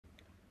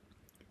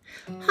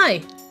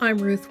Hi, I'm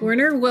Ruth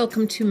Werner.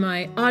 Welcome to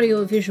my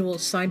audiovisual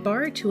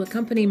sidebar to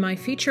accompany my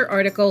feature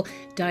article,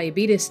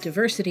 Diabetes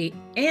Diversity,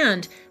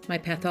 and my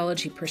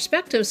Pathology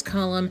Perspectives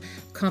column,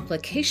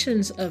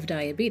 Complications of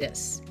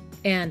Diabetes.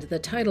 And the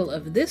title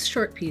of this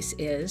short piece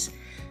is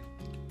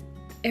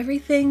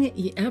Everything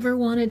You Ever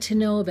Wanted to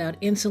Know About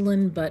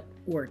Insulin But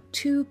Were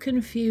Too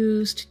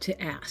Confused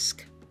to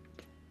Ask.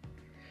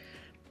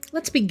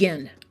 Let's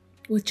begin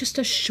with just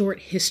a short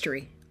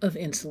history of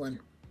insulin.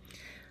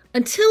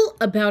 Until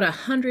about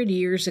 100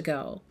 years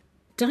ago,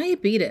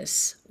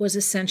 diabetes was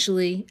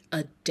essentially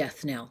a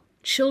death knell.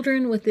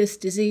 Children with this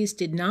disease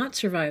did not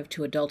survive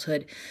to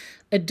adulthood.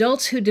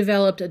 Adults who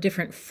developed a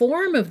different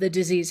form of the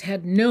disease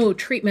had no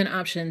treatment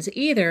options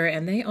either,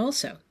 and they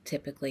also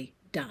typically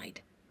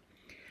died.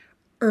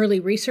 Early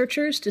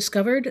researchers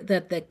discovered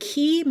that the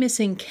key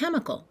missing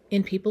chemical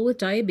in people with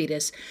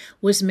diabetes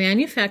was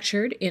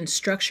manufactured in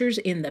structures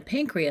in the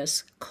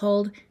pancreas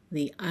called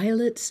the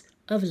islets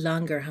of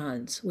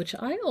Langerhans, which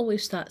I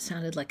always thought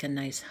sounded like a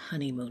nice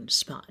honeymoon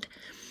spot.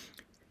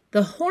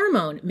 The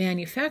hormone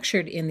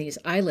manufactured in these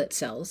islet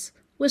cells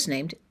was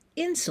named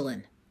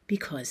insulin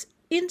because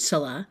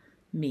insula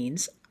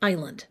means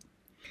island.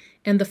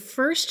 And the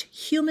first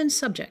human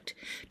subject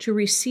to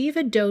receive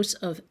a dose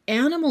of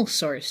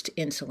animal-sourced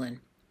insulin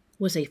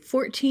was a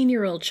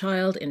 14-year-old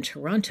child in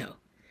Toronto.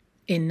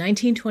 In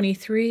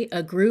 1923,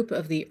 a group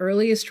of the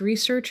earliest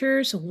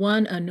researchers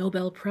won a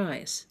Nobel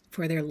Prize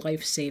for their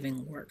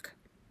life-saving work.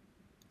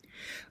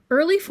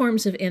 Early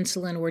forms of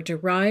insulin were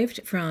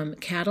derived from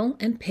cattle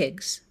and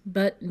pigs,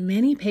 but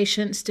many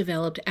patients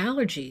developed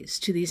allergies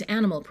to these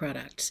animal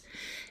products.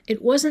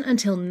 It wasn't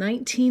until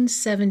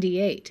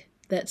 1978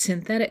 that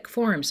synthetic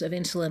forms of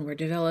insulin were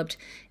developed,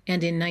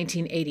 and in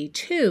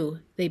 1982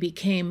 they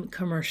became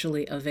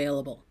commercially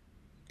available.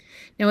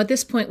 Now, at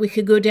this point, we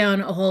could go down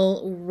a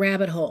whole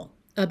rabbit hole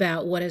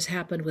about what has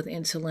happened with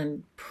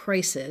insulin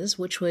prices,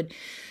 which would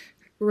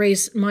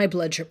raise my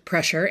blood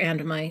pressure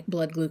and my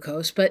blood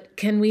glucose, but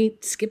can we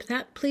skip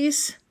that,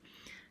 please?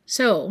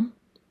 So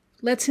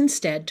let's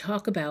instead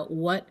talk about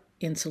what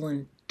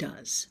insulin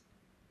does.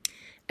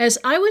 As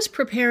I was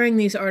preparing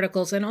these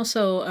articles and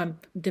also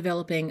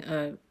developing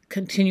a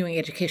continuing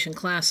education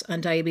class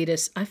on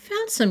diabetes, I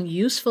found some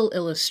useful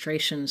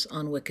illustrations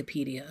on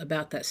Wikipedia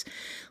about this.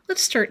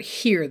 Let's start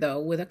here, though,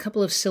 with a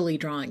couple of silly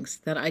drawings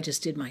that I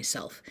just did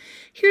myself.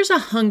 Here's a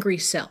hungry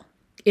cell.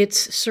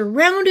 It's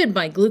surrounded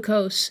by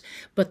glucose,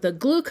 but the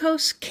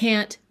glucose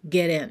can't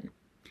get in.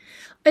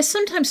 I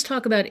sometimes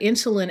talk about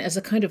insulin as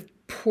a kind of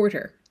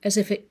porter, as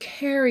if it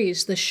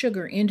carries the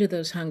sugar into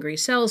those hungry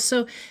cells.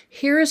 So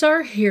here is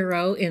our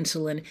hero,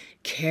 insulin,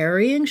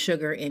 carrying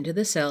sugar into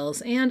the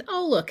cells, and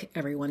oh look,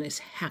 everyone is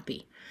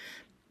happy.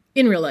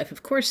 In real life,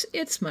 of course,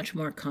 it's much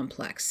more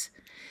complex.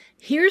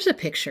 Here's a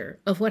picture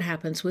of what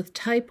happens with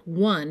type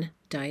 1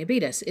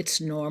 diabetes.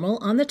 It's normal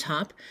on the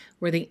top,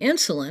 where the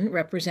insulin,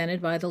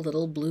 represented by the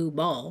little blue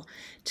ball,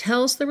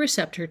 tells the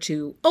receptor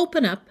to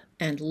open up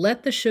and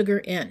let the sugar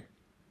in.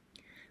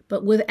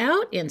 But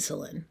without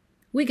insulin,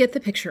 we get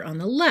the picture on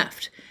the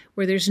left,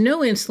 where there's no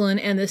insulin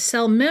and the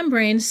cell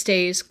membrane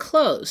stays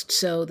closed,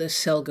 so the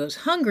cell goes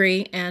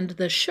hungry and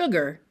the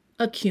sugar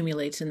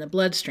accumulates in the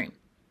bloodstream.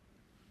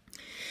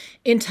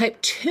 In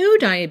type 2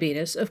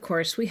 diabetes, of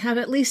course, we have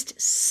at least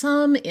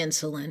some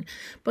insulin,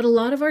 but a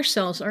lot of our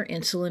cells are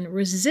insulin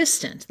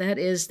resistant. That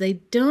is, they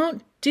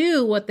don't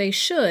do what they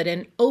should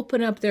and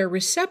open up their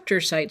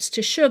receptor sites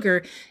to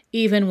sugar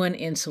even when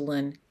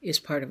insulin is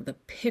part of the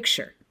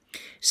picture.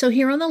 So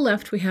here on the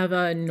left, we have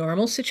a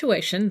normal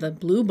situation, the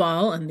blue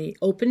ball and the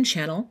open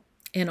channel.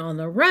 And on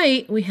the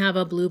right, we have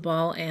a blue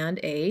ball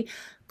and a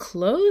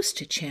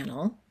closed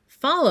channel,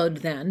 followed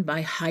then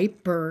by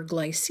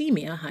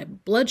hyperglycemia, high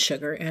blood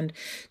sugar, and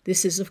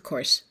this is, of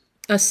course,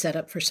 a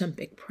setup for some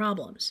big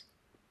problems.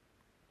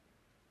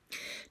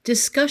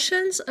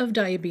 Discussions of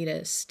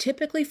diabetes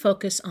typically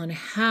focus on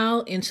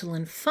how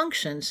insulin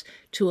functions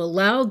to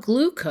allow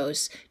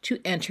glucose to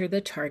enter the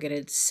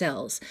targeted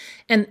cells,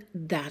 and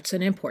that's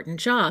an important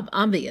job,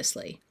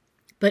 obviously.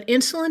 But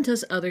insulin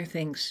does other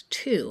things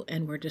too,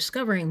 and we're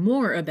discovering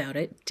more about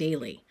it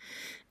daily.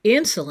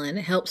 Insulin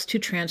helps to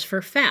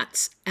transfer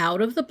fats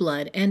out of the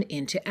blood and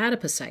into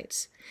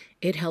adipocytes.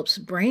 It helps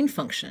brain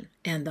function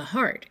and the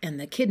heart and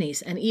the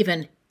kidneys and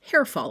even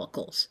hair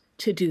follicles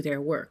to do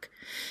their work.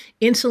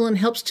 Insulin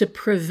helps to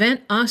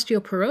prevent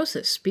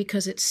osteoporosis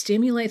because it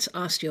stimulates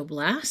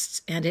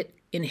osteoblasts and it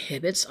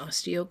inhibits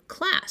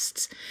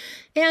osteoclasts.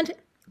 And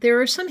there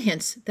are some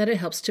hints that it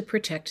helps to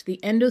protect the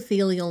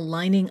endothelial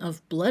lining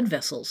of blood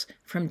vessels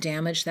from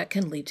damage that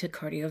can lead to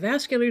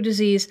cardiovascular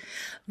disease,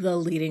 the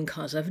leading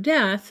cause of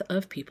death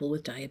of people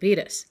with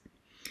diabetes.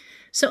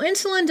 So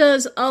insulin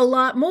does a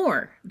lot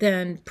more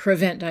than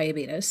prevent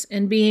diabetes,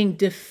 and being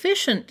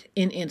deficient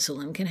in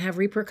insulin can have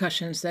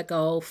repercussions that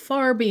go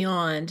far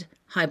beyond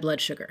high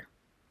blood sugar.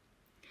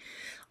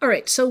 All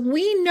right, so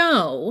we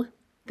know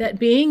that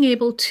being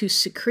able to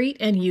secrete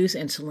and use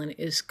insulin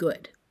is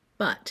good,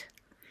 but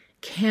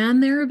can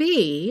there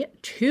be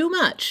too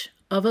much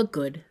of a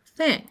good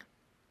thing?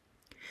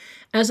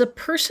 As a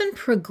person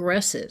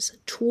progresses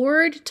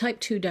toward type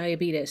 2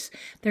 diabetes,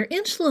 their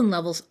insulin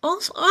levels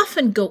also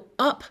often go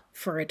up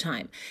for a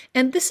time.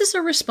 And this is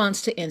a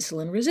response to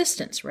insulin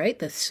resistance, right?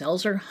 The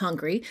cells are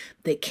hungry,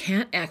 they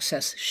can't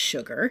access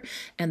sugar,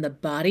 and the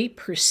body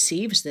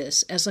perceives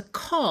this as a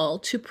call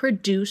to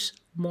produce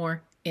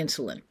more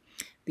insulin.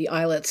 The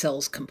islet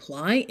cells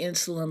comply,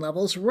 insulin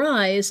levels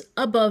rise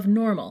above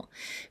normal.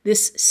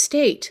 This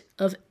state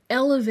of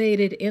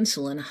elevated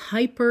insulin,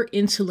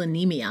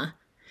 hyperinsulinemia,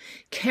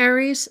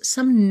 carries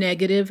some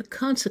negative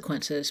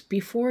consequences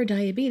before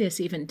diabetes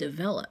even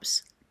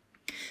develops.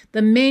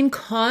 The main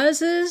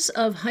causes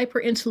of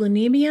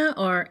hyperinsulinemia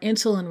are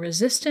insulin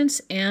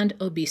resistance and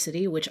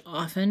obesity, which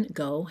often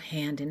go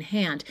hand in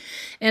hand.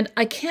 And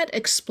I can't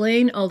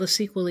explain all the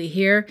sequelae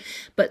here,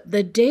 but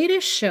the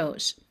data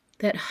shows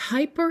that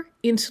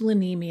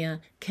hyperinsulinemia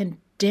can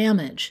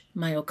damage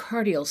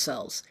myocardial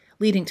cells,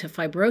 leading to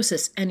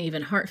fibrosis and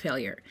even heart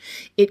failure.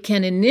 It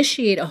can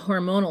initiate a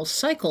hormonal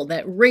cycle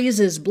that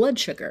raises blood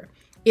sugar.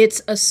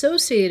 It's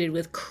associated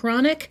with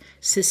chronic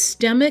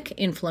systemic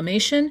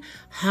inflammation,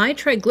 high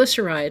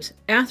triglycerides,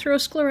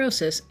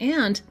 atherosclerosis,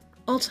 and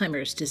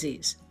Alzheimer's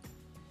disease.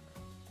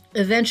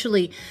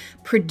 Eventually,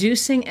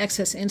 producing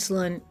excess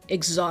insulin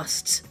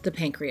exhausts the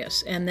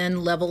pancreas, and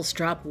then levels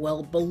drop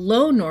well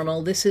below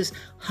normal. This is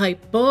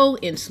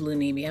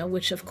hypoinsulinemia,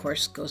 which of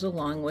course goes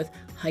along with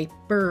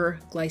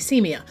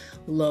hyperglycemia.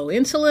 Low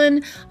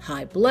insulin,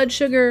 high blood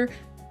sugar,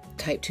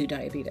 type 2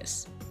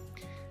 diabetes.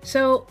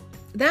 So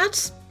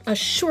that's a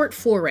short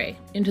foray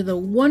into the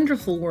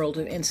wonderful world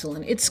of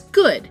insulin. It's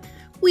good.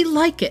 We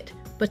like it.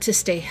 But to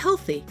stay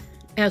healthy,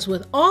 as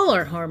with all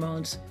our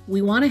hormones,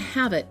 we want to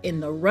have it in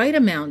the right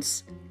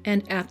amounts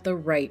and at the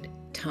right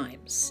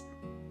times.